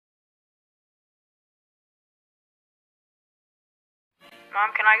Mom,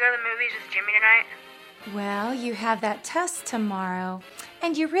 can I go to the movies with Jimmy tonight? Well, you have that test tomorrow,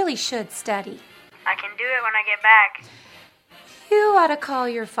 and you really should study. I can do it when I get back. You ought to call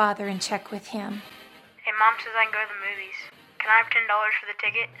your father and check with him. Hey, Mom says I can go to the movies. Can I have $10 for the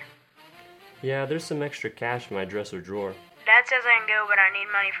ticket? Yeah, there's some extra cash in my dresser drawer. Dad says I can go, but I need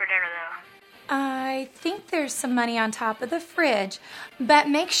money for dinner, though. I think there's some money on top of the fridge, but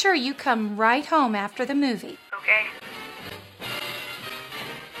make sure you come right home after the movie. Okay.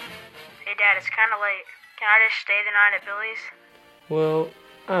 Hey, Dad, it's kind of late. Can I just stay the night at Billy's? Well,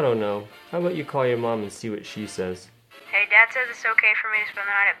 I don't know. How about you call your mom and see what she says? Hey, Dad says it's okay for me to spend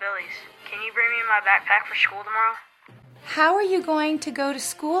the night at Billy's. Can you bring me my backpack for school tomorrow? How are you going to go to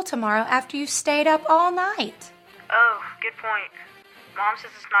school tomorrow after you stayed up all night? Oh, good point. Mom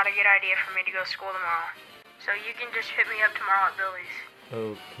says it's not a good idea for me to go to school tomorrow. So you can just hit me up tomorrow at Billy's.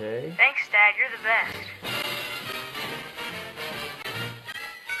 Okay. Thanks, Dad. You're the best.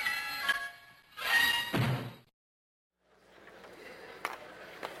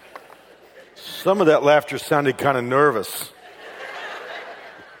 Some of that laughter sounded kind of nervous.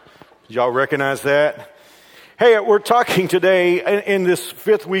 Did y'all recognize that? Hey, we're talking today in this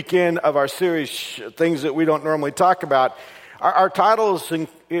fifth weekend of our series, Things That We Don't Normally Talk About. Our title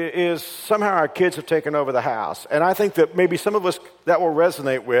is Somehow Our Kids Have Taken Over the House. And I think that maybe some of us that will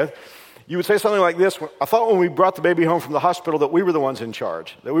resonate with. You would say something like this: I thought when we brought the baby home from the hospital that we were the ones in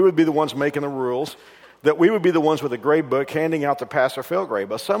charge, that we would be the ones making the rules, that we would be the ones with a grade book handing out the pass or fail grade.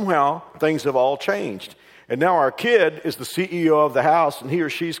 But somehow things have all changed. And now our kid is the CEO of the house, and he or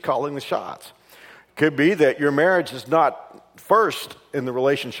she's calling the shots. Could be that your marriage is not first in the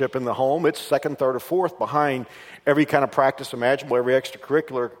relationship in the home. It's second, third, or fourth behind every kind of practice imaginable, every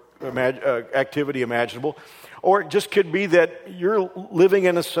extracurricular activity imaginable. Or it just could be that you're living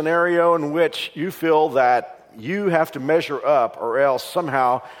in a scenario in which you feel that you have to measure up, or else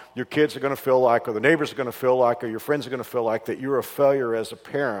somehow your kids are going to feel like, or the neighbors are going to feel like, or your friends are going to feel like that you're a failure as a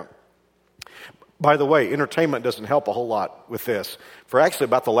parent. By the way, entertainment doesn't help a whole lot with this. For actually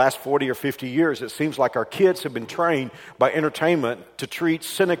about the last 40 or 50 years, it seems like our kids have been trained by entertainment to treat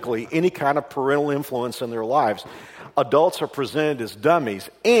cynically any kind of parental influence in their lives. Adults are presented as dummies.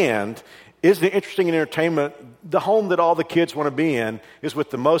 And isn't it interesting in entertainment, the home that all the kids want to be in is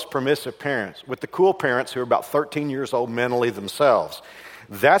with the most permissive parents, with the cool parents who are about 13 years old mentally themselves.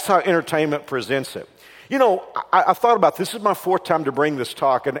 That's how entertainment presents it. You know, I've thought about this. This is my fourth time to bring this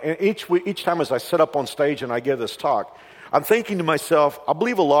talk, and each time as I sit up on stage and I give this talk, I'm thinking to myself, I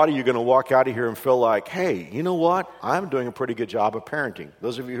believe a lot of you are going to walk out of here and feel like, hey, you know what? I'm doing a pretty good job of parenting.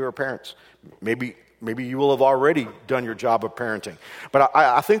 Those of you who are parents, maybe you will have already done your job of parenting. But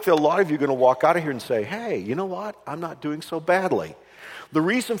I think that a lot of you are going to walk out of here and say, hey, you know what? I'm not doing so badly. The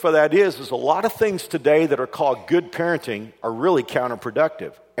reason for that is a lot of things today that are called good parenting are really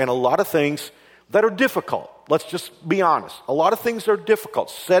counterproductive. And a lot of things that are difficult. Let's just be honest. A lot of things are difficult.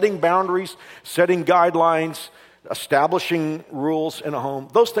 Setting boundaries, setting guidelines, establishing rules in a home,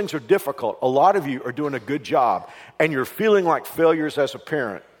 those things are difficult. A lot of you are doing a good job, and you're feeling like failures as a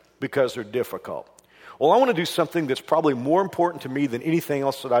parent because they're difficult. Well, I want to do something that's probably more important to me than anything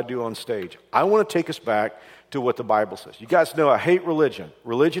else that I do on stage. I want to take us back to what the Bible says. You guys know I hate religion.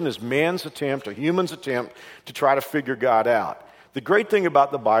 Religion is man's attempt, a human's attempt to try to figure God out. The great thing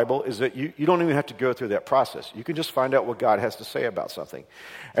about the Bible is that you don't even have to go through that process. You can just find out what God has to say about something.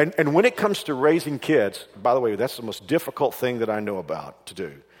 And when it comes to raising kids, by the way, that's the most difficult thing that I know about to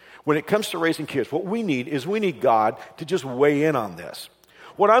do. When it comes to raising kids, what we need is God to just weigh in on this.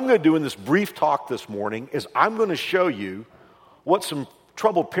 What I'm going to do in this brief talk this morning is I'm going to show you what some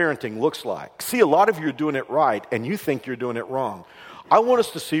troubled parenting looks like. See, a lot of you are doing it right, and you think you're doing it wrong. I want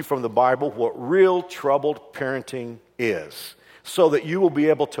us to see from the Bible what real troubled parenting is, so that you will be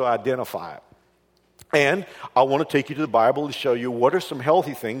able to identify it. And I want to take you to the Bible to show you what are some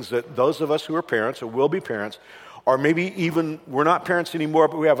healthy things that those of us who are parents or will be parents, or maybe even we're not parents anymore,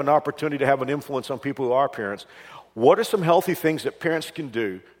 but we have an opportunity to have an influence on people who are parents. What are some healthy things that parents can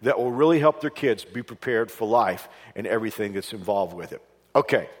do that will really help their kids be prepared for life and everything that's involved with it?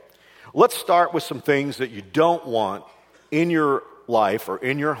 Okay, let's start with some things that you don't want in your life or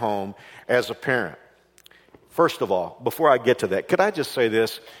in your home as a parent. First of all, before I get to that, could I just say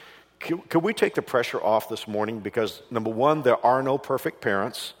this? Could we take the pressure off this morning? Because, number one, there are no perfect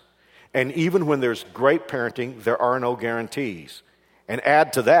parents. And even when there's great parenting, there are no guarantees. And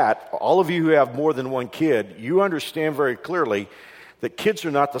add to that, all of you who have more than one kid, you understand very clearly that kids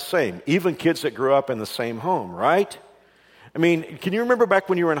are not the same. Even kids that grew up in the same home, right? I mean, can you remember back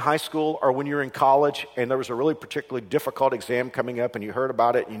when you were in high school or when you were in college and there was a really particularly difficult exam coming up and you heard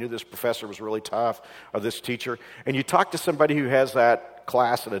about it and you knew this professor was really tough or this teacher, and you talked to somebody who has that that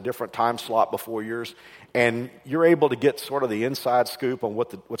class at a different time slot before yours, and you're able to get sort of the inside scoop on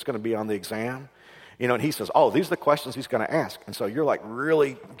what's going to be on the exam. And he says, oh, these are the questions he's going to ask. And so you're like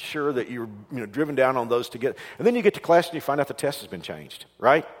really sure that you're driven down on those to get. And then you get to class and you find out the test has been changed,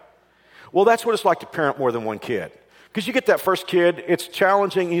 right? Well, that's what it's like to parent more than one kid. Because you get that first kid, it's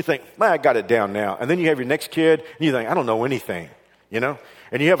challenging, and you think, I got it down now. And then you have your next kid, and you think, I don't know anything,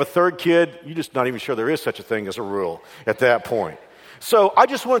 And you have a third kid, you're just not even sure there is such a thing as a rule at that point. So I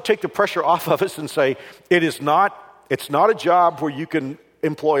just want to take the pressure off of us and say, it's not a job where you can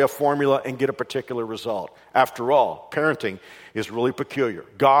employ a formula and get a particular result. After all, parenting is really peculiar.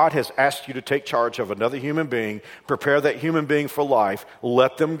 God has asked you to take charge of another human being, prepare that human being for life,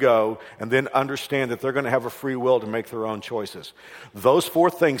 let them go, and then understand that they're going to have a free will to make their own choices. Those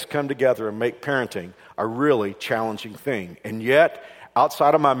four things come together and make parenting a really challenging thing. And yet,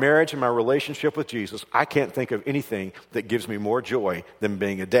 outside of my marriage and my relationship with Jesus, I can't think of anything that gives me more joy than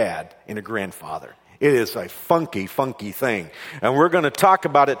being a dad and a grandfather. It is a funky, funky thing. And we're going to talk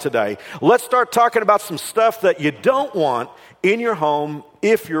about it today. Let's start talking about some stuff that you don't want in your home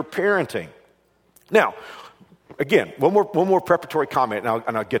if you're parenting. Now, again, one more preparatory comment,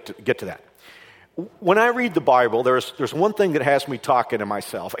 and I'll get to that. When I read the Bible, there's one thing that has me talking to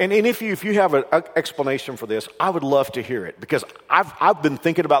myself. And if you have an explanation for this, I would love to hear it. Because I've been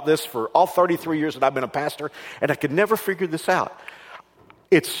thinking about this for all 33 years that I've been a pastor, and I could never figure this out.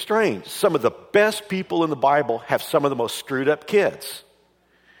 It's strange. Some of the best people in the Bible have some of the most screwed up kids.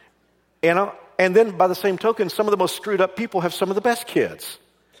 And then by the same token, some of the most screwed up people have some of the best kids.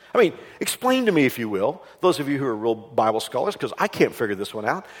 I mean, explain to me, if you will, those of you who are real Bible scholars, because I can't figure this one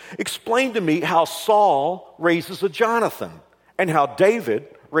out, explain to me how Saul raises a Jonathan and how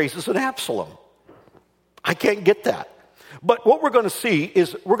David raises an Absalom. I can't get that. But what we're going to see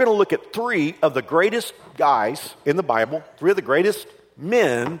is we're going to look at three of the greatest guys in the Bible, three of the greatest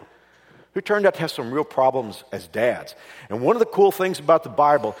men who turned out to have some real problems as dads. And one of the cool things about the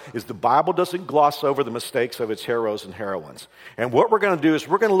Bible is the Bible doesn't gloss over the mistakes of its heroes and heroines. And what we're going to do is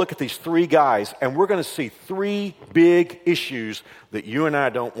we're going to look at these three guys, and we're going to see three big issues that you and I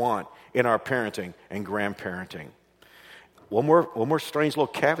don't want in our parenting and grandparenting. One more strange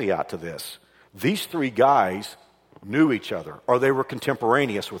little caveat to this. These three guys knew each other, or they were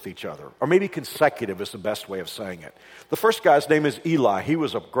contemporaneous with each other, or maybe consecutive is the best way of saying it. The first guy's name is Eli. He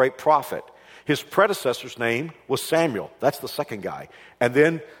was a great prophet. His predecessor's name was Samuel. That's the second guy. And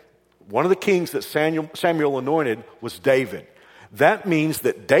then one of the kings that Samuel anointed was David. That means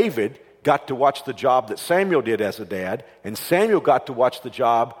that David got to watch the job that Samuel did as a dad, and Samuel got to watch the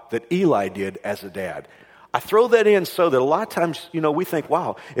job that Eli did as a dad. I throw that in so that a lot of times, we think,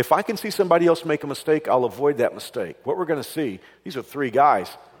 wow, if I can see somebody else make a mistake, I'll avoid that mistake. What we're going to see, these are three guys,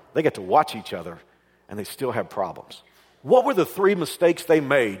 they get to watch each other, and they still have problems. What were the three mistakes they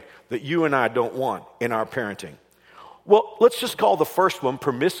made that you and I don't want in our parenting? Well, let's just call the first one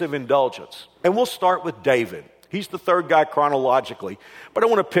permissive indulgence. And we'll start with David. He's the third guy chronologically, but I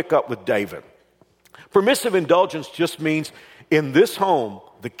want to pick up with David. Permissive indulgence just means in this home,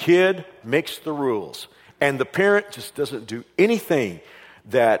 the kid makes the rules. And the parent just doesn't do anything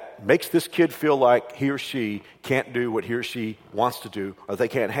that makes this kid feel like he or she can't do what he or she wants to do, or they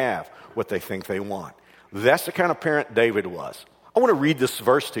can't have what they think they want. That's the kind of parent David was. I want to read this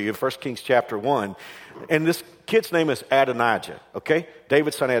verse to you, 1 Kings chapter 1. And this kid's name is Adonijah, okay?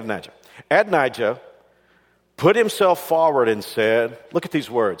 David's son Adonijah. Adonijah put himself forward and said, look at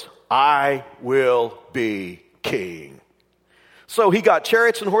these words, I will be king. So he got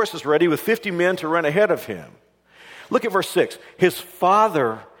chariots and horses ready with 50 men to run ahead of him. Look at verse 6. His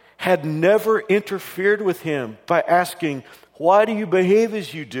father had never interfered with him by asking, why do you behave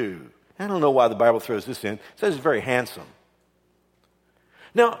as you do? I don't know why the Bible throws this in. It says he's very handsome.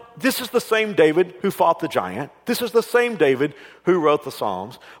 Now, this is the same David who fought the giant. This is the same David who wrote the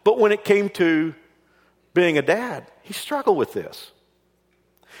Psalms. But when it came to being a dad, he struggled with this.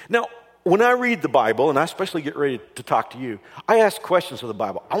 Now, when I read the Bible, and I especially get ready to talk to you, I ask questions of the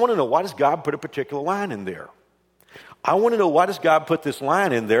Bible. I want to know, why does God put a particular line in there? I want to know, why does God put this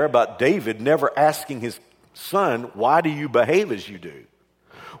line in there about David never asking his son, why do you behave as you do?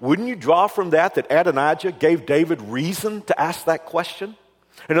 Wouldn't you draw from that Adonijah gave David reason to ask that question?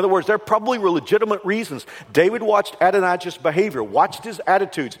 In other words, there probably were legitimate reasons. David watched Adonijah's behavior, watched his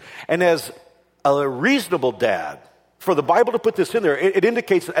attitudes, and as a reasonable dad, for the Bible to put this in there, it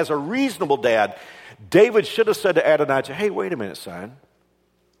indicates that as a reasonable dad, David should have said to Adonijah, hey, wait a minute, son.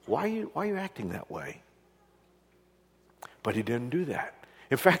 Why are you acting that way? But he didn't do that.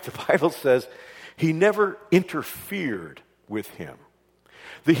 In fact, the Bible says he never interfered with him.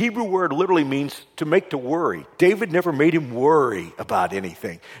 The Hebrew word literally means to make to worry. David never made him worry about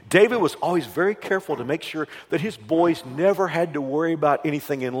anything. David was always very careful to make sure that his boys never had to worry about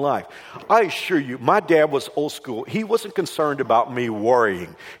anything in life. I assure you, my dad was old school. He wasn't concerned about me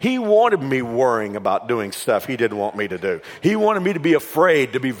worrying. He wanted me worrying about doing stuff he didn't want me to do. He wanted me to be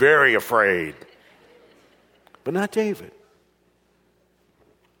afraid, to be very afraid. But not David.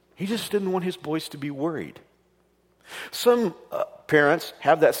 He just didn't want his boys to be worried. Some parents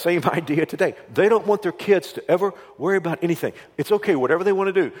have that same idea today. They don't want their kids to ever worry about anything. It's okay, whatever they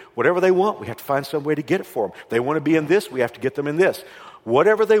want to do, whatever they want, we have to find some way to get it for them. They want to be in this, we have to get them in this.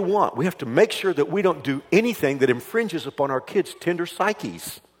 Whatever they want, we have to make sure that we don't do anything that infringes upon our kids' tender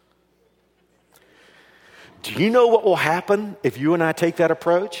psyches. Do you know what will happen if you and I take that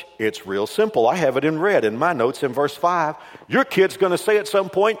approach? It's real simple. I have it in red in my notes in verse 5. Your kid's going to say at some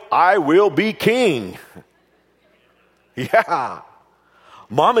point, I will be king. Yeah.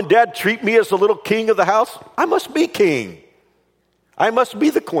 Mom and dad treat me as the little king of the house. I must be king. I must be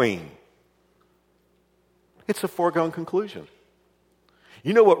the queen. It's a foregone conclusion.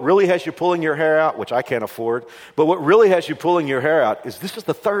 You know what really has you pulling your hair out, which I can't afford, but what really has you pulling your hair out is this is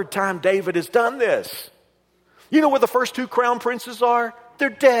the third time David has done this. You know where the first two crown princes are? They're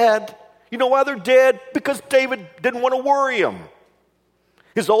dead. You know why they're dead? Because David didn't want to worry him.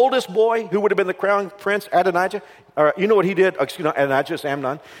 His oldest boy, who would have been the crown prince, Adonijah, you know what he did? Adonijah is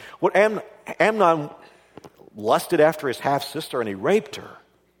Amnon. What Amnon lusted after his half-sister and he raped her.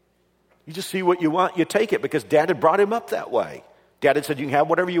 You just see what you want, you take it, because Dad had brought him up that way. Dad had said, you can have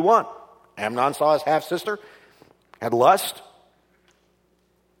whatever you want. Amnon saw his half-sister, had lust.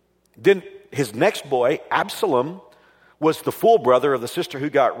 Then his next boy, Absalom, was the full brother of the sister who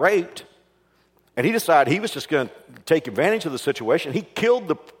got raped. And he decided he was just going to take advantage of the situation. He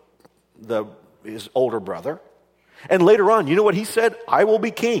killed his older brother. And later on, you know what he said? I will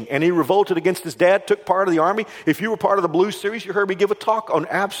be king. And he revolted against his dad, took part of the army. If you were part of the Blue series, you heard me give a talk on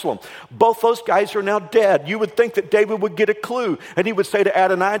Absalom. Both those guys are now dead. You would think that David would get a clue. And he would say to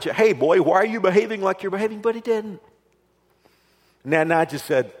Adonijah, hey boy, why are you behaving like you're behaving? But he didn't. And Adonijah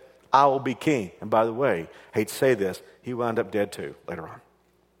said, I will be king. And by the way, hate to say this, he wound up dead too later on.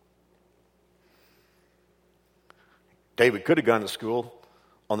 David could have gone to school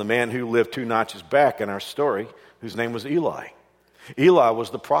on the man who lived 2 notches back in our story, whose name was Eli. Eli was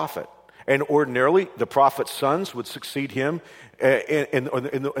the prophet. And ordinarily, the prophet's sons would succeed him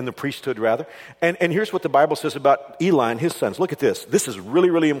in the priesthood, rather. And here's what the Bible says about Eli and his sons. Look at this. This is really,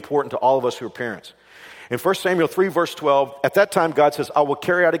 really important to all of us who are parents. In 1 Samuel 3, verse 12, at that time God says, I will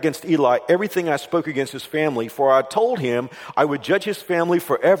carry out against Eli everything I spoke against his family, for I told him I would judge his family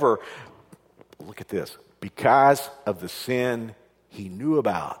forever. Look at this. Because of the sin he knew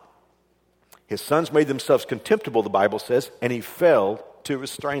about. His sons made themselves contemptible, the Bible says, and he failed to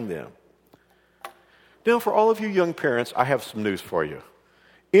restrain them. Now, for all of you young parents, I have some news for you.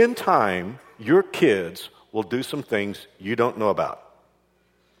 In time, your kids will do some things you don't know about.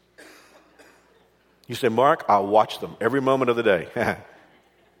 You say, Mark, I'll watch them every moment of the day.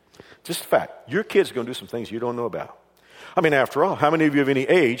 Just a fact. Your kids are going to do some things you don't know about. I mean, after all, how many of you of any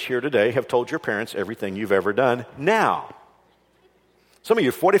age here today have told your parents everything you've ever done now? Some of you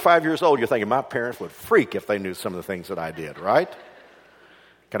are 45 years old, you're thinking, my parents would freak if they knew some of the things that I did, right?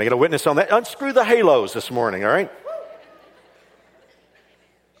 Can I get a witness on that? Unscrew the halos this morning, all right?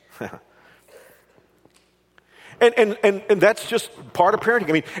 And that's just part of parenting.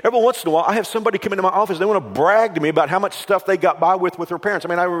 I mean, every once in a while, I have somebody come into my office, they want to brag to me about how much stuff they got by with their parents. I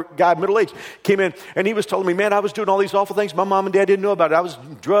mean, I have a guy middle-aged came in, and he was telling me, man, I was doing all these awful things my mom and dad didn't know about it. I was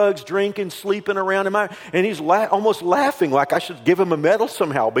drugs, drinking, sleeping around, and he's almost laughing like I should give him a medal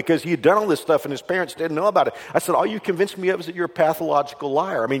somehow because he had done all this stuff and his parents didn't know about it. I said, all you convinced me of is that you're a pathological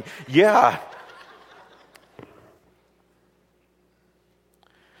liar. I mean, yeah.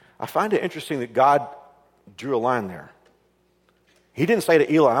 I find it interesting that God drew a line there. He didn't say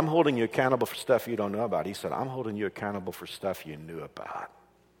to Eli, I'm holding you accountable for stuff you don't know about. He said, I'm holding you accountable for stuff you knew about.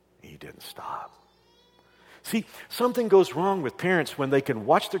 He didn't stop. See, something goes wrong with parents when they can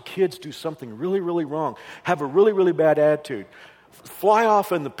watch their kids do something really, really wrong, have a really, really bad attitude, fly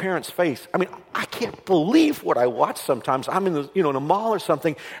off in the parent's face. I mean, I can't believe what I watch sometimes. I'm in a mall or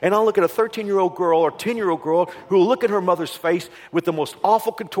something, and I'll look at a 13-year-old girl or 10-year-old girl who will look at her mother's face with the most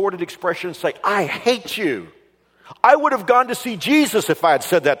awful contorted expression and say, I hate you. I would have gone to see Jesus if I had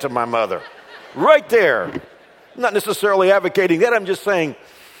said that to my mother. Right there. I'm not necessarily advocating that. I'm just saying.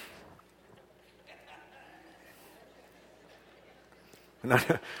 And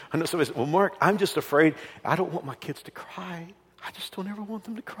I know somebody said, well, Mark, I'm just afraid. I don't want my kids to cry. I just don't ever want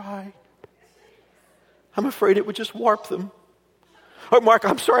them to cry. I'm afraid it would just warp them. Or Mark,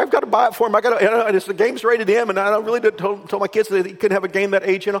 I'm sorry, I've got to buy it for him. It's the game's rated M, and I really told my kids that he couldn't have a game that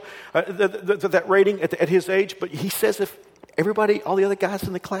age, that rating at his age. But he says if everybody, all the other guys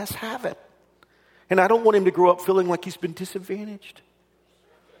in the class have it. And I don't want him to grow up feeling like he's been disadvantaged.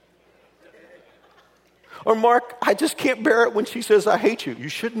 Or Mark, I just can't bear it when she says, I hate you. You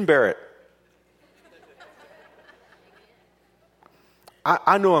shouldn't bear it.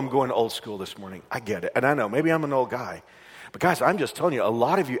 I know I'm going old school this morning. I get it. And I know, maybe I'm an old guy. But guys, I'm just telling you, a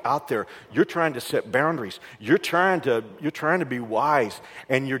lot of you out there, you're trying to set boundaries. You're trying to be wise,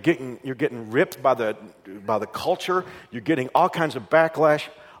 and you're getting ripped by the culture. You're getting all kinds of backlash.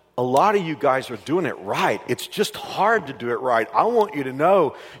 A lot of you guys are doing it right. It's just hard to do it right. I want you to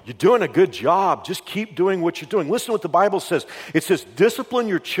know you're doing a good job. Just keep doing what you're doing. Listen to what the Bible says. It says, discipline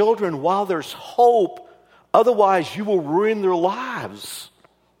your children while there's hope. Otherwise, you will ruin their lives.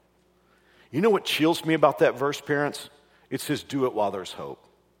 You know what chills me about that verse, parents? It says, do it while there's hope.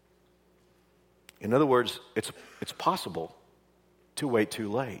 In other words, it's possible to wait too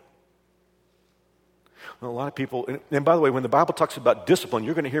late. Well, a lot of people, and by the way, when the Bible talks about discipline,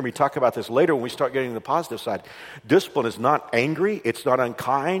 you're going to hear me talk about this later when we start getting to the positive side. Discipline is not angry. It's not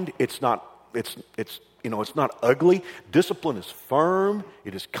unkind. It's not ugly. Discipline is firm.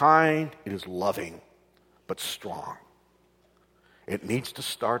 It is kind. It is loving. But strong. It needs to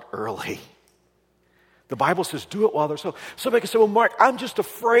start early. The Bible says do it while there's hope. Somebody can say, well, Mark, I'm just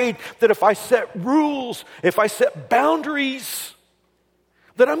afraid that if I set rules, if I set boundaries,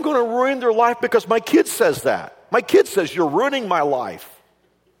 that I'm going to ruin their life because my kid says that. My kid says you're ruining my life.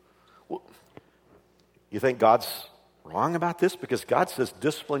 Well, you think God's wrong about this? Because God says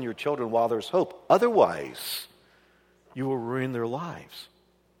discipline your children while there's hope. Otherwise, you will ruin their lives.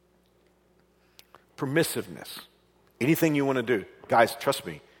 Permissiveness. Anything you want to do. Guys, trust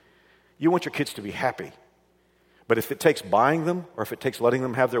me. You want your kids to be happy. But if it takes buying them or if it takes letting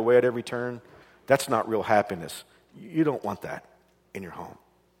them have their way at every turn, that's not real happiness. You don't want that in your home.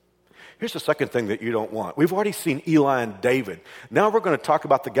 Here's the second thing that you don't want. We've already seen Eli and David. Now we're going to talk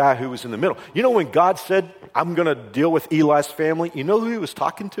about the guy who was in the middle. You know when God said, I'm going to deal with Eli's family, you know who he was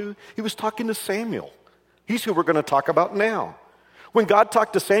talking to? He was talking to Samuel. He's who we're going to talk about now. When God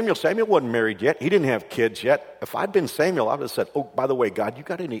talked to Samuel, Samuel wasn't married yet. He didn't have kids yet. If I'd been Samuel, I would have said, oh, by the way, God, you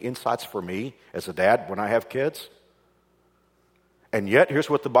got any insights for me as a dad when I have kids? And yet, here's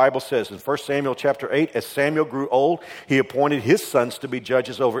what the Bible says. In 1 Samuel chapter 8, as Samuel grew old, he appointed his sons to be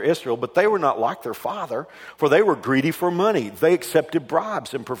judges over Israel. But they were not like their father, for they were greedy for money. They accepted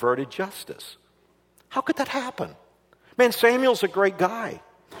bribes and perverted justice. How could that happen? Man, Samuel's a great guy.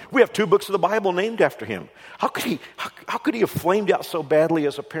 We have 2 books of the Bible named after him. How could he have flamed out so badly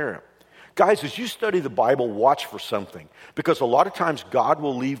as a parent? Guys, as you study the Bible, watch for something. Because a lot of times God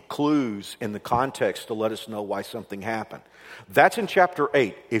will leave clues in the context to let us know why something happened. That's in chapter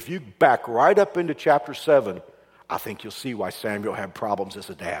 8. If you back right up into chapter 7, I think you'll see why Samuel had problems as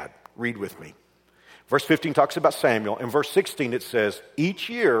a dad. Read with me. Verse 15 talks about Samuel. In verse 16 it says, each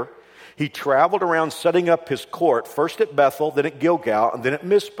year he traveled around setting up his court, first at Bethel, then at Gilgal, and then at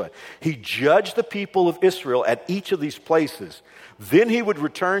Mizpah. He judged the people of Israel at each of these places. Then he would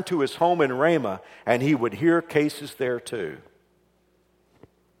return to his home in Ramah, and he would hear cases there too.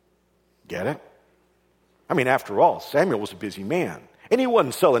 Get it? I mean, after all, Samuel was a busy man. And he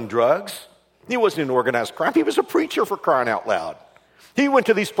wasn't selling drugs. He wasn't in organized crime. He was a preacher, for crying out loud. He went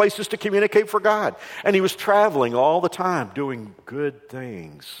to these places to communicate for God. And he was traveling all the time, doing good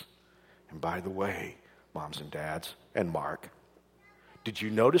things. And by the way, moms and dads, and Mark, did you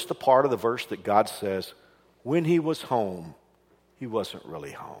notice the part of the verse that God says, when he was home, he wasn't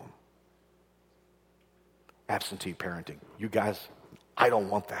really home? Absentee parenting. You guys, I don't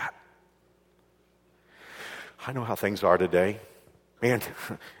want that. I know how things are today. Man,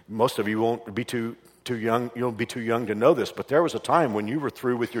 most of you won't be too young. You won't be too young to know this, but there was a time when you were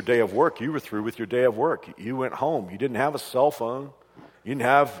through with your day of work. You were through with your day of work. You went home. You didn't have a cell phone. You didn't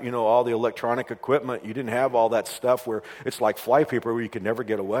have, all the electronic equipment. You didn't have all that stuff where it's like flypaper where you could never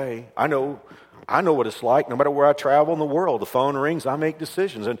get away. I know what it's like. No matter where I travel in the world, the phone rings, I make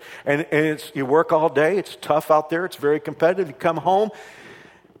decisions. And it's, you work all day. It's tough out there. It's very competitive. You come home.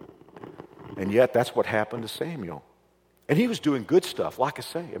 And yet that's what happened to Samuel. And he was doing good stuff, like I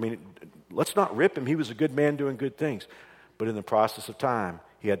say. I mean, let's not rip him. He was a good man doing good things. But in the process of time,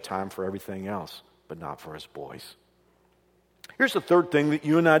 he had time for everything else, but not for his boys. Here's the third thing that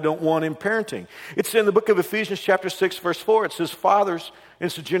you and I don't want in parenting. It's in the book of Ephesians chapter 6, verse 4. It says, fathers, and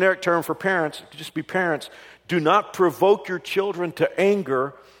it's a generic term for parents, just be parents, do not provoke your children to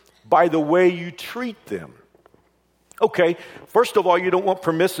anger by the way you treat them. Okay, first of all, you don't want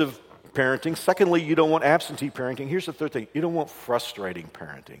permissive parenting. Secondly, you don't want absentee parenting. Here's the third thing. You don't want frustrating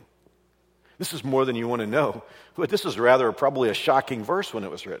parenting. This is more than you want to know, but this is rather probably a shocking verse when it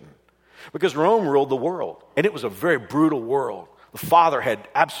was written. Because Rome ruled the world, and it was a very brutal world. The father had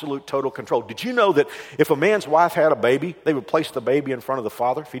absolute total control. Did you know that if a man's wife had a baby, they would place the baby in front of the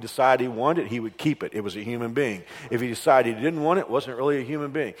father? If he decided he wanted it, he would keep it. It was a human being. If he decided he didn't want it, it wasn't really a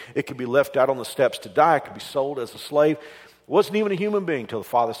human being. It could be left out on the steps to die. It could be sold as a slave. It wasn't even a human being until the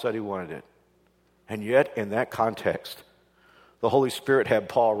father said he wanted it. And yet, in that context, the Holy Spirit had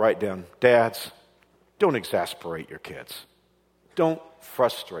Paul write down, dads, don't exasperate your kids. Don't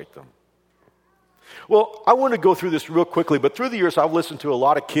frustrate them. Well, I want to go through this real quickly, but through the years I've listened to a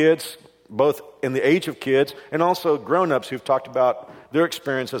lot of kids, both in the age of kids and also grown-ups who've talked about their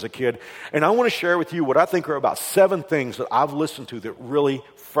experience as a kid. And I want to share with you what I think are about 7 things that I've listened to that really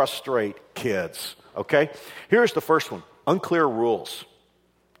frustrate kids, okay? Here's the first one, unclear rules.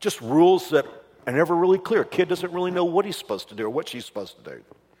 Just rules that are never really clear. A kid doesn't really know what he's supposed to do or what she's supposed to do.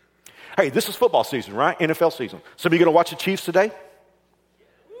 Hey, this is football season, right? NFL season. Some of you going to watch the Chiefs today?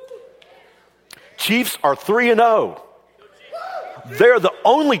 Chiefs are 3-0. They're the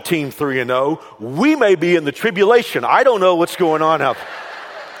only team 3-0. We may be in the tribulation. I don't know what's going on out there.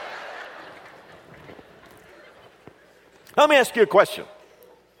 Let me ask you a question.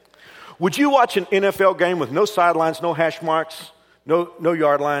 Would you watch an NFL game with no sidelines, no hash marks, no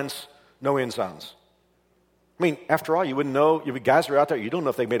yard lines, no end zones? I mean, after all, you wouldn't know. Guys are out there. You don't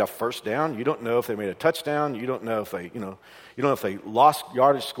know if they made a first down. You don't know if they made a touchdown. You don't know if they, you don't know if they lost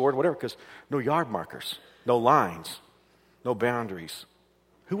yardage, scored, whatever, because no yard markers, no lines, no boundaries.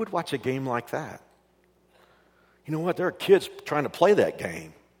 Who would watch a game like that? You know what? There are kids trying to play that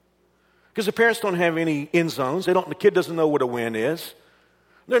game because the parents don't have any end zones. The kid doesn't know what a win is.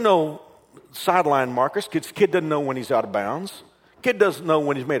 There are no sideline markers. Kid doesn't know when he's out of bounds. Kid doesn't know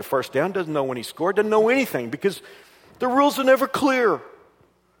when he's made a first down, doesn't know when he scored, doesn't know anything because the rules are never clear.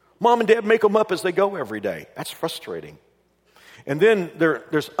 Mom and dad make them up as they go every day. That's frustrating. And then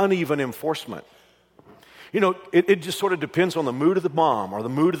there's uneven enforcement. You know, it just sort of depends on the mood of the mom or the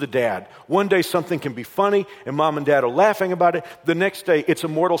mood of the dad. One day something can be funny and mom and dad are laughing about it. The next day it's a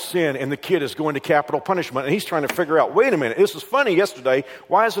mortal sin and the kid is going to capital punishment and he's trying to figure out, wait a minute, this was funny yesterday.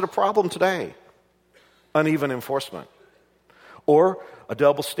 Why is it a problem today? Uneven enforcement. Or a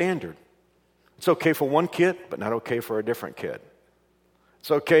double standard. It's okay for one kid, but not okay for a different kid.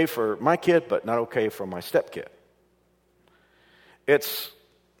 It's okay for my kid, but not okay for my stepkid. It's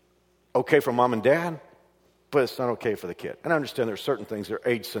okay for mom and dad, but it's not okay for the kid. And I understand there's certain things that are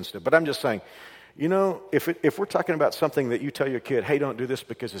age sensitive, but I'm just saying, you know, if we're talking about something that you tell your kid, hey, don't do this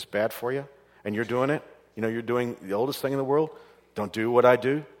because it's bad for you, and you're doing it, you know, you're doing the oldest thing in the world, don't do what I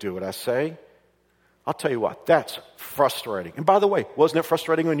do what I say. I'll tell you what, that's frustrating. And by the way, wasn't it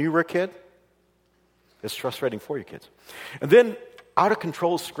frustrating when you were a kid? It's frustrating for your kids. And then out of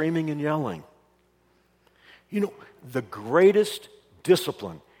control screaming and yelling. You know, the greatest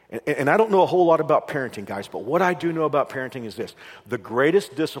discipline, and I don't know a whole lot about parenting, guys, but what I do know about parenting is this. The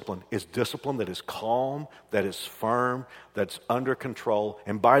greatest discipline is discipline that is calm, that is firm, that's under control.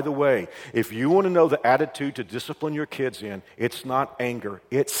 And by the way, if you want to know the attitude to discipline your kids in, it's not anger,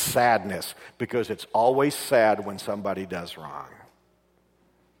 it's sadness, because it's always sad when somebody does wrong.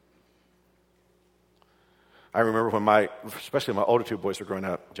 I remember when especially my older 2 boys were growing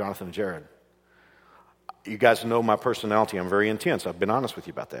up, Jonathan and Jared. You guys know my personality. I'm very intense. I've been honest with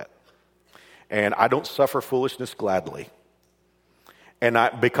you about that. And I don't suffer foolishness gladly. And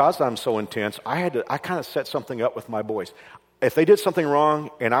because I'm so intense, I kind of set something up with my boys. If they did something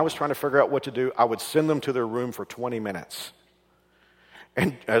wrong and I was trying to figure out what to do, I would send them to their room for 20 minutes.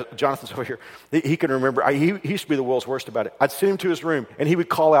 And Jonathan's over here. He can remember. He used to be the world's worst about it. I'd send him to his room, and he would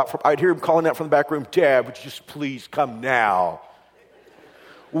call out. I'd hear him calling out from the back room, Dad, would you just please come now?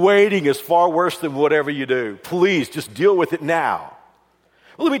 Waiting is far worse than whatever you do. Please, just deal with it now.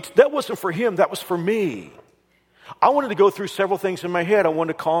 Well, that wasn't for him. That was for me. I wanted to go through several things in my head. I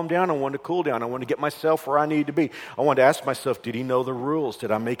wanted to calm down. I wanted to cool down. I wanted to get myself where I needed to be. I wanted to ask myself, did he know the rules?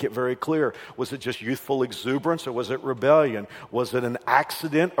 Did I make it very clear? Was it just youthful exuberance or was it rebellion? Was it an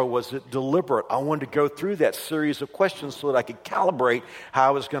accident or was it deliberate? I wanted to go through that series of questions so that I could calibrate how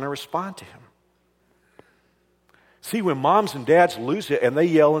I was going to respond to him. See, when moms and dads lose it and they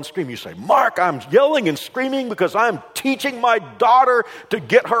yell and scream, you say, Mark, I'm yelling and screaming because I'm teaching my daughter to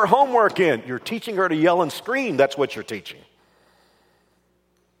get her homework in. You're teaching her to yell and scream. That's what you're teaching.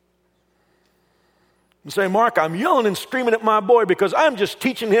 You say, Mark, I'm yelling and screaming at my boy because I'm just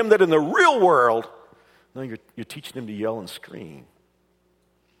teaching him that in the real world. No, you're teaching him to yell and scream.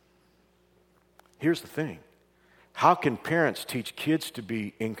 Here's the thing. How can parents teach kids to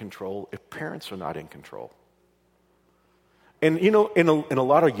be in control if parents are not in control? And in a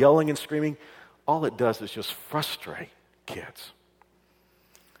lot of yelling and screaming, all it does is just frustrate kids.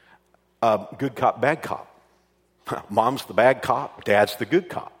 Good cop, bad cop. Mom's the bad cop, dad's the good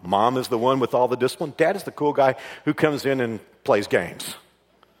cop. Mom is the one with all the discipline. Dad is the cool guy who comes in and plays games.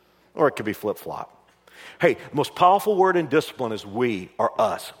 Or it could be flip-flop. Hey, the most powerful word in discipline is we, or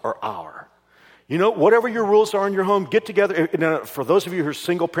us, or our. Whatever your rules are in your home, get together. For those of you who are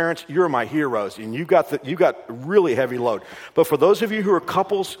single parents, you're my heroes, and you got a really heavy load. But for those of you who are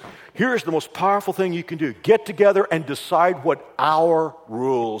couples, here's the most powerful thing you can do. Get together and decide what our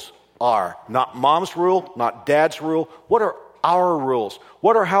rules are. Not mom's rule, not dad's rule. What are our rules?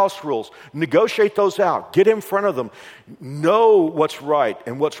 What are house rules? Negotiate those out. Get in front of them. Know what's right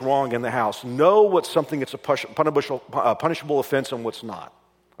and what's wrong in the house. Know what's something that's a punishable offense and what's not.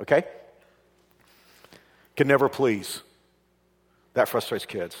 Okay? Can never please. That frustrates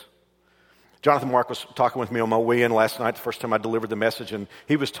kids. Jonathan Mark was talking with me on my way in last night, the first time I delivered the message, and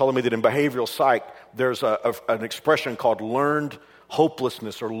he was telling me that in behavioral psych, there's an expression called learned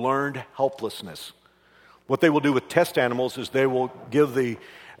hopelessness or learned helplessness. What they will do with test animals is they will give the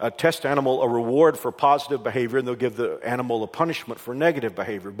test animal a reward for positive behavior, and they'll give the animal a punishment for negative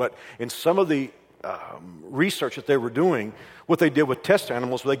behavior. But in some of the research that they were doing, what they did with test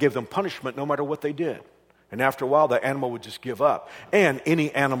animals was they gave them punishment no matter what they did. And after a while, the animal would just give up. And any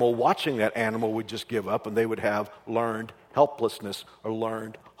animal watching that animal would just give up, and they would have learned helplessness or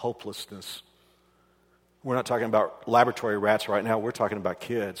learned hopelessness. We're not talking about laboratory rats right now. We're talking about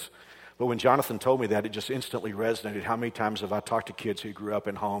kids. But when Jonathan told me that, it just instantly resonated. How many times have I talked to kids who grew up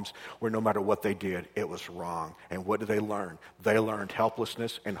in homes where no matter what they did, it was wrong? And what did they learn? They learned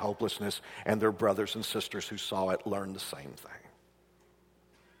helplessness and hopelessness, and their brothers and sisters who saw it learned the same thing.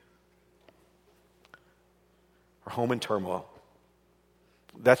 Our home in turmoil.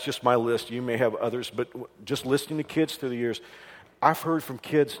 That's just my list. You may have others, but just listening to kids through the years, I've heard from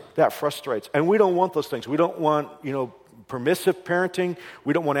kids that frustrates. And we don't want those things. We don't want, permissive parenting.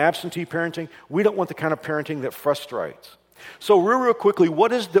 We don't want absentee parenting. We don't want the kind of parenting that frustrates. So real quickly,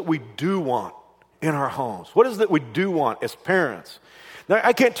 what is that we do want in our homes? What is that we do want as parents? Now,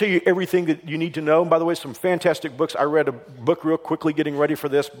 I can't tell you everything that you need to know. And by the way, some fantastic books. I read a book real quickly getting ready for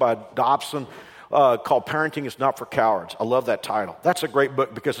this by Dobson called Parenting is Not for Cowards. I love that title. That's a great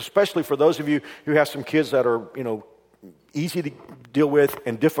book because especially for those of you who have some kids that are, easy to deal with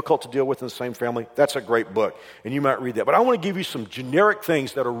and difficult to deal with in the same family, that's a great book, and you might read that. But I want to give you some generic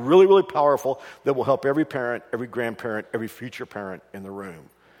things that are really, really powerful that will help every parent, every grandparent, every future parent in the room.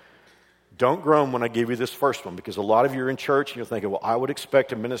 Don't groan when I give you this first one, because a lot of you are in church and you're thinking, well, I would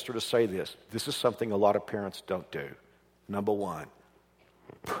expect a minister to say this. This is something a lot of parents don't do. Number one,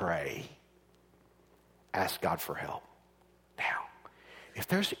 pray. Ask God for help. Now, if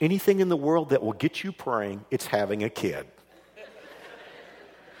there's anything in the world that will get you praying, it's having a kid.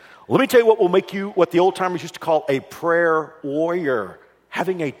 Let me tell you what will make you what the old timers used to call a prayer warrior,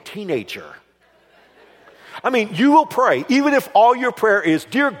 having a teenager. I mean, you will pray. Even if all your prayer is,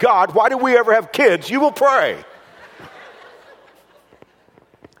 dear God, why do we ever have kids? You will pray.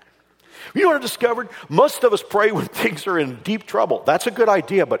 You know what I discovered? Most of us pray when things are in deep trouble. That's a good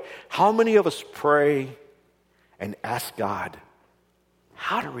idea, but how many of us pray and ask God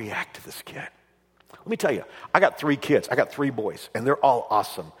how to react to this kid? Let me tell you, I got 3 kids. I got 3 boys, and they're all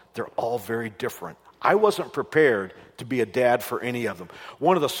awesome. They're all very different. I wasn't prepared to be a dad for any of them.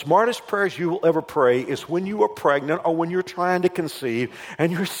 One of the smartest prayers you will ever pray is when you are pregnant or when you're trying to conceive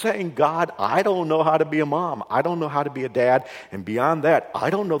and you're saying, God, I don't know how to be a mom. I don't know how to be a dad. And beyond that, I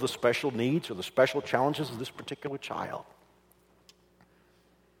don't know the special needs or the special challenges of this particular child.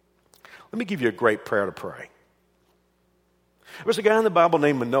 Let me give you a great prayer to pray. There was a guy in the Bible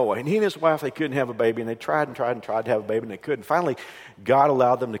named Manoah, and he and his wife, they couldn't have a baby, and they tried to have a baby, and they couldn't. Finally, God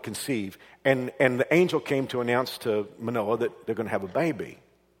allowed them to conceive, and the angel came to announce to Manoah that they're going to have a baby.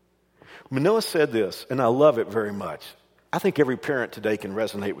 Manoah said this, and I love it very much. I think every parent today can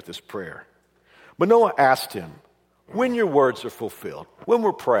resonate with this prayer. Manoah asked him, when your words are fulfilled, when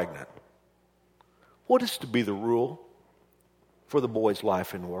we're pregnant, what is to be the rule for the boy's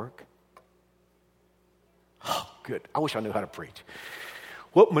life and work? Oh, good. I wish I knew how to preach.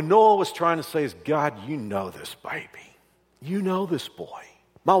 What Manoah was trying to say is, God, you know this baby. You know this boy.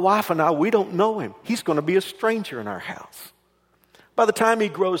 My wife and I, we don't know him. He's going to be a stranger in our house. By the time he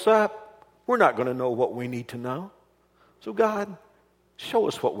grows up, we're not going to know what we need to know. So God, show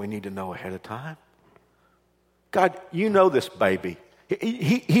us what we need to know ahead of time. God, you know this baby.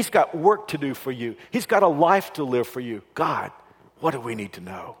 He's got work to do for you. He's got a life to live for you. God, what do we need to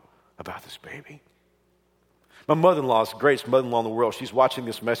know about this baby? My mother-in-law is the greatest mother-in-law in the world. She's watching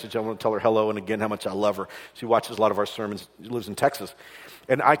this message. I want to tell her hello and again how much I love her. She watches a lot of our sermons. She lives in Texas.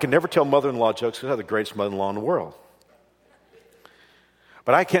 And I can never tell mother-in-law jokes because I have the greatest mother-in-law in the world.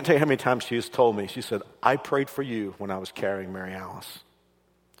 But I can't tell you how many times she has told me, she said, I prayed for you when I was carrying Mary Alice.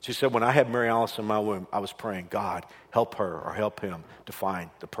 She said, when I had Mary Alice in my womb, I was praying, God, help her or help him to find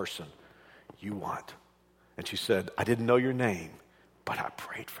the person you want. And she said, I didn't know your name, but I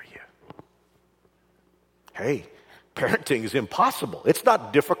prayed for you. Hey, parenting is impossible. It's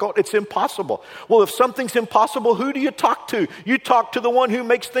not difficult, it's impossible. Well, if something's impossible, who do you talk to? You talk to the one who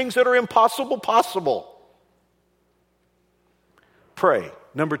makes things that are impossible possible. Pray.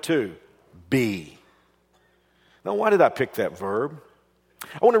 Number 2, be. Now, why did I pick that verb?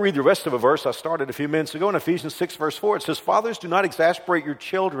 I want to read the rest of a verse I started a few minutes ago in Ephesians 6, verse 4. It says, fathers, do not exasperate your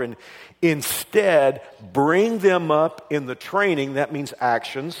children. Instead, bring them up in the training, that means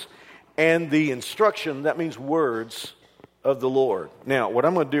actions, and the instruction, that means words, of the Lord. Now, what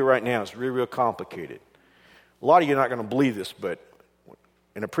I'm going to do right now is real complicated. A lot of you are not going to believe this, but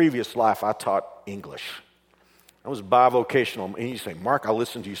in a previous life, I taught English. I was bivocational. And you say, Mark, I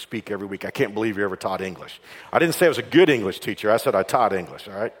listen to you speak every week. I can't believe you ever taught English. I didn't say I was a good English teacher. I said I taught English,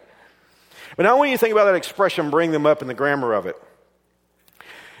 all right? But now I want you to think about that expression, bring them up, and the grammar of it.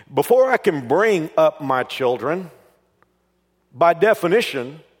 Before I can bring up my children, by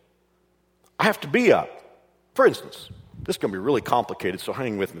definition, I have to be up. For instance, this is going to be really complicated, so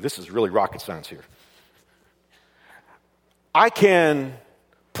hang with me. This is really rocket science here. I can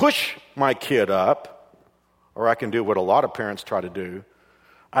push my kid up, or I can do what a lot of parents try to do.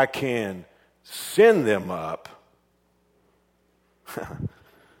 I can send them up,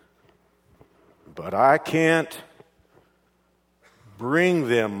 but I can't bring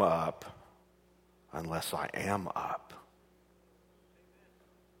them up unless I am up.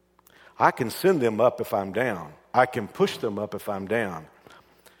 I can send them up if I'm down. I can push them up if I'm down,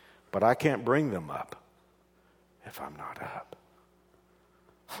 but I can't bring them up if I'm not up.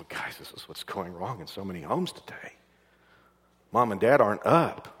 Oh, guys, this is what's going wrong in so many homes today. Mom and dad aren't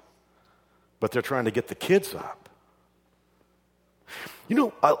up, but they're trying to get the kids up. You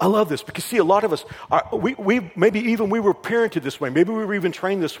know, I love this because, see, a lot of us, maybe even we were parented this way. Maybe we were even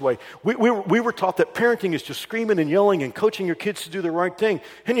trained this way. We were taught that parenting is just screaming and yelling and coaching your kids to do the right thing.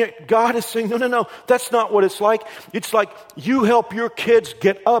 And yet God is saying, no, that's not what it's like. It's like you help your kids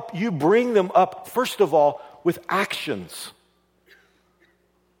get up. You bring them up, first of all, with actions.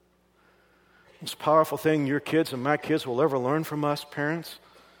 The most powerful thing your kids and my kids will ever learn from us, parents,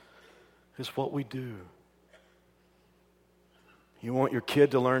 is what we do. You want your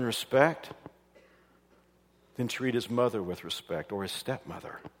kid to learn respect? Then treat his mother with respect, or his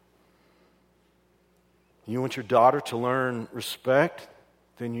stepmother. You want your daughter to learn respect?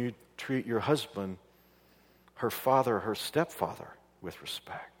 Then you treat your husband, her father, her stepfather with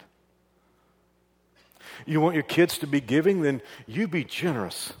respect. You want your kids to be giving? Then you be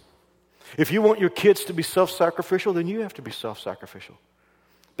generous. If you want your kids to be self-sacrificial, then you have to be self-sacrificial.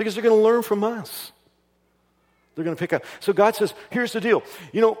 Because they're going to learn from us. They're going to pick up. So God says, here's the deal.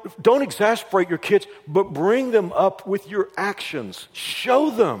 You know, don't exasperate your kids, but bring them up with your actions.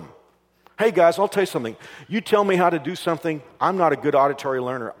 Show them. Hey, guys, I'll tell you something. You tell me how to do something, I'm not a good auditory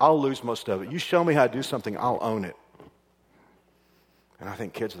learner. I'll lose most of it. You show me how to do something, I'll own it. And I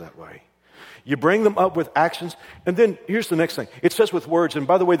think kids are that way. You bring them up with actions, and then here's the next thing. It says with words, and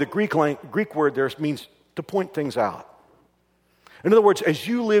by the way, the Greek word there means to point things out. In other words, as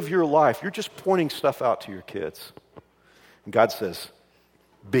you live your life, you're just pointing stuff out to your kids. And God says,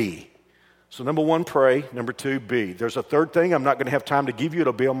 be. So number 1, pray. Number 2, be. There's a third thing I'm not going to have time to give you.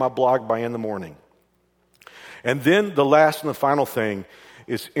 It'll be on my blog by in the morning. And then the last and the final thing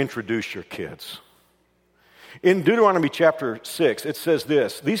is introduce your kids. In Deuteronomy chapter 6, it says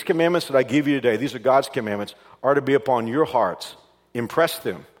this, these commandments that I give you today, these are God's commandments, are to be upon your hearts. Impress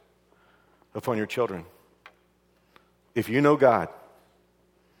them upon your children. If you know God,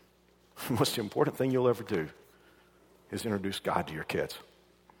 the most important thing you'll ever do is introduce God to your kids.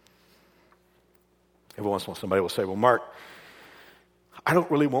 Every once in a while somebody will say, well, Mark, I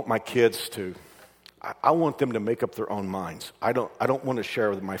don't really want my kids to, I want them to make up their own minds. I don't want to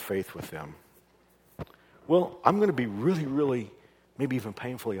share my faith with them. Well, I'm going to be really, maybe even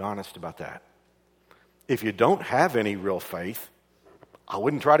painfully honest about that. If you don't have any real faith, I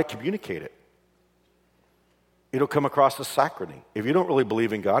wouldn't try to communicate it. It'll come across as saccharine. If you don't really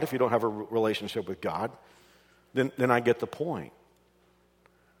believe in God, if you don't have a relationship with God, then I get the point.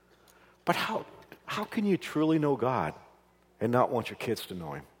 But how can you truly know God and not want your kids to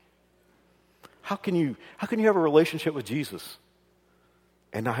know Him? How can you have a relationship with Jesus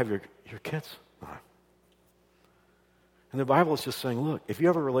and not have your kids know Him? And the Bible is just saying, look, if you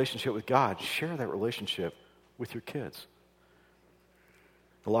have a relationship with God, share that relationship with your kids.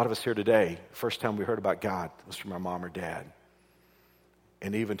 A lot of us here today, the first time we heard about God was from our mom or dad.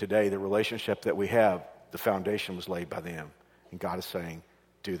 And even today, the relationship that we have, the foundation was laid by them. And God is saying,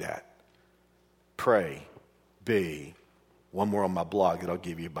 do that. Pray, be, one more on my blog that I'll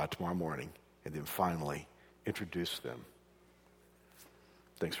give you by tomorrow morning. And then finally, introduce them.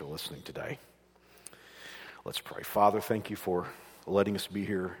 Thanks for listening today. Let's pray. Father, thank you for letting us be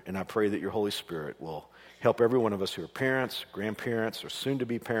here. And I pray that your Holy Spirit will help every one of us who are parents, grandparents, or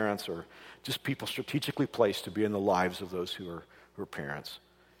soon-to-be parents, or just people strategically placed to be in the lives of those who are parents.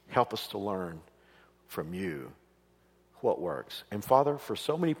 Help us to learn from you what works. And Father, for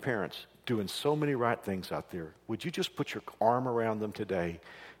so many parents doing so many right things out there, would you just put your arm around them today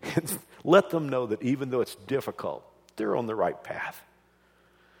and let them know that even though it's difficult, they're on the right path,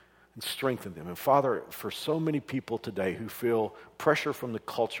 and strengthen them. And Father, for so many people today who feel pressure from the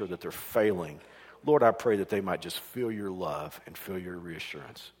culture that they're failing, Lord, I pray that they might just feel your love and feel your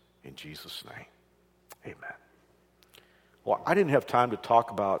reassurance. In Jesus' name, amen. Well, I didn't have time to talk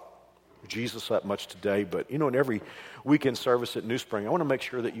about Jesus that much today, but in every weekend service at New Spring, I want to make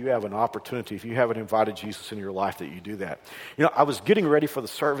sure that you have an opportunity, if you haven't invited Jesus into your life, that you do that. I was getting ready for the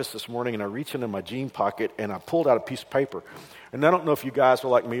service this morning, and I reached into my jean pocket, and I pulled out a piece of paper. And I don't know if you guys are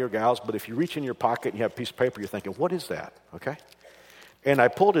like me or gals, but if you reach in your pocket and you have a piece of paper, you're thinking, what is that? Okay? And I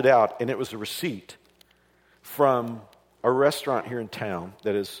pulled it out, and it was a receipt from a restaurant here in town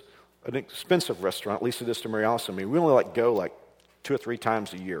that is an expensive restaurant. At least it is to Mary Alice and me. We only go 2 or 3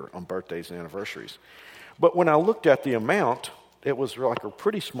 times a year on birthdays and anniversaries. But when I looked at the amount, it was like a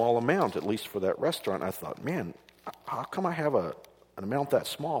pretty small amount, at least for that restaurant. I thought, man, how come I have an amount that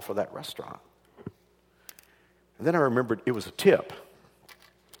small for that restaurant? And then I remembered it was a tip.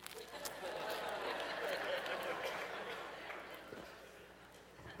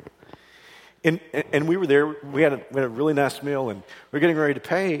 And we were there. We had a really nice meal, and we were getting ready to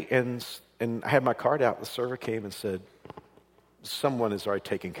pay. And I had my card out. The server came and said, "Someone has already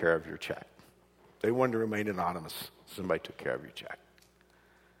taken care of your check." They wanted to remain anonymous. Somebody took care of your check.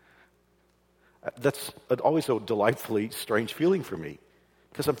 That's always a delightfully strange feeling for me,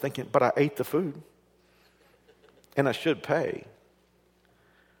 because I'm thinking, but I ate the food, and I should pay.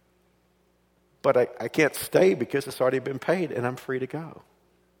 But I can't stay because it's already been paid, and I'm free to go.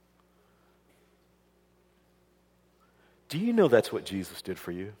 Do you know that's what Jesus did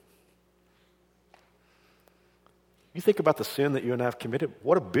for you? You think about the sin that you and I have committed.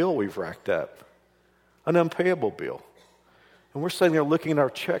 What a bill we've racked up. An unpayable bill. And we're sitting there looking at our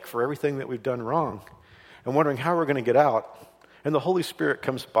check for everything that we've done wrong and wondering how we're going to get out. And the Holy Spirit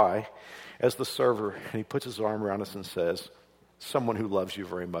comes by as the server, and he puts his arm around us and says, "Someone who loves you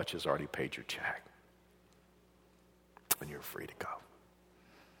very much has already paid your check. And you're free to go."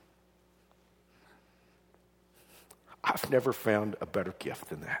 I've never found a better gift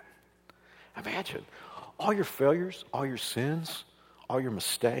than that. Imagine all your failures, all your sins, all your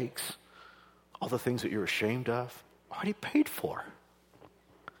mistakes, all the things that you're ashamed of, already paid for.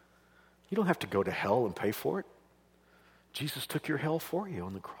 You don't have to go to hell and pay for it. Jesus took your hell for you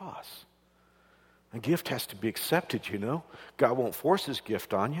on the cross. A gift has to be accepted, you know. God won't force his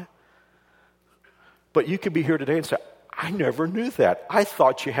gift on you. But you could be here today and say, "I never knew that. I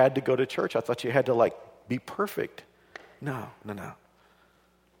thought you had to go to church. I thought you had to be perfect." No.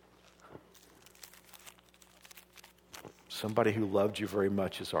 Somebody who loved you very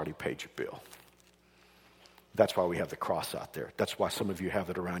much has already paid your bill. That's why we have the cross out there. That's why some of you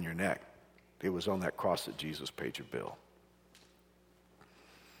have it around your neck. It was on that cross that Jesus paid your bill.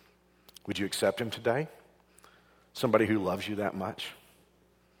 Would you accept him today? Somebody who loves you that much?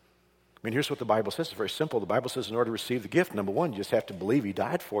 I mean, here's what the Bible says. It's very simple. The Bible says in order to receive the gift, number one, you just have to believe he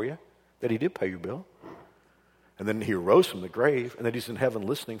died for you, that he did pay your bill. And then he rose from the grave, and that he's in heaven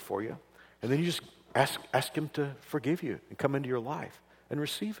listening for you. And then you just ask him to forgive you and come into your life and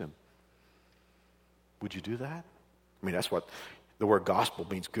receive him. Would you do that? I mean, that's what the word gospel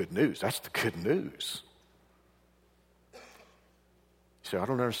means, good news. That's the good news. You say, "I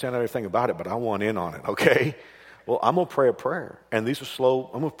don't understand everything about it, but I want in on it." Okay. Well, I'm going to pray a prayer. And these are slow.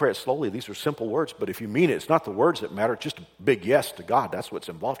 I'm going to pray it slowly. These are simple words, but if you mean it, it's not the words that matter. It's just a big yes to God. That's what's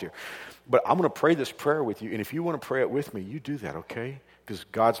involved here. But I'm going to pray this prayer with you. And if you want to pray it with me, you do that, okay? Because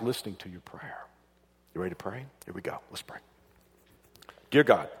God's listening to your prayer. You ready to pray? Here we go. Let's pray. Dear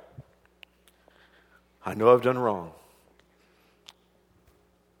God, I know I've done wrong,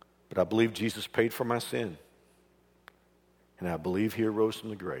 but I believe Jesus paid for my sin. And I believe he arose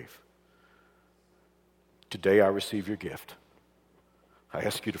from the grave. Today I receive your gift. I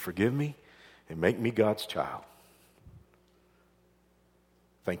ask you to forgive me and make me God's child.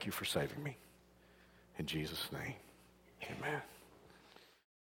 Thank you for saving me. In Jesus' name, amen.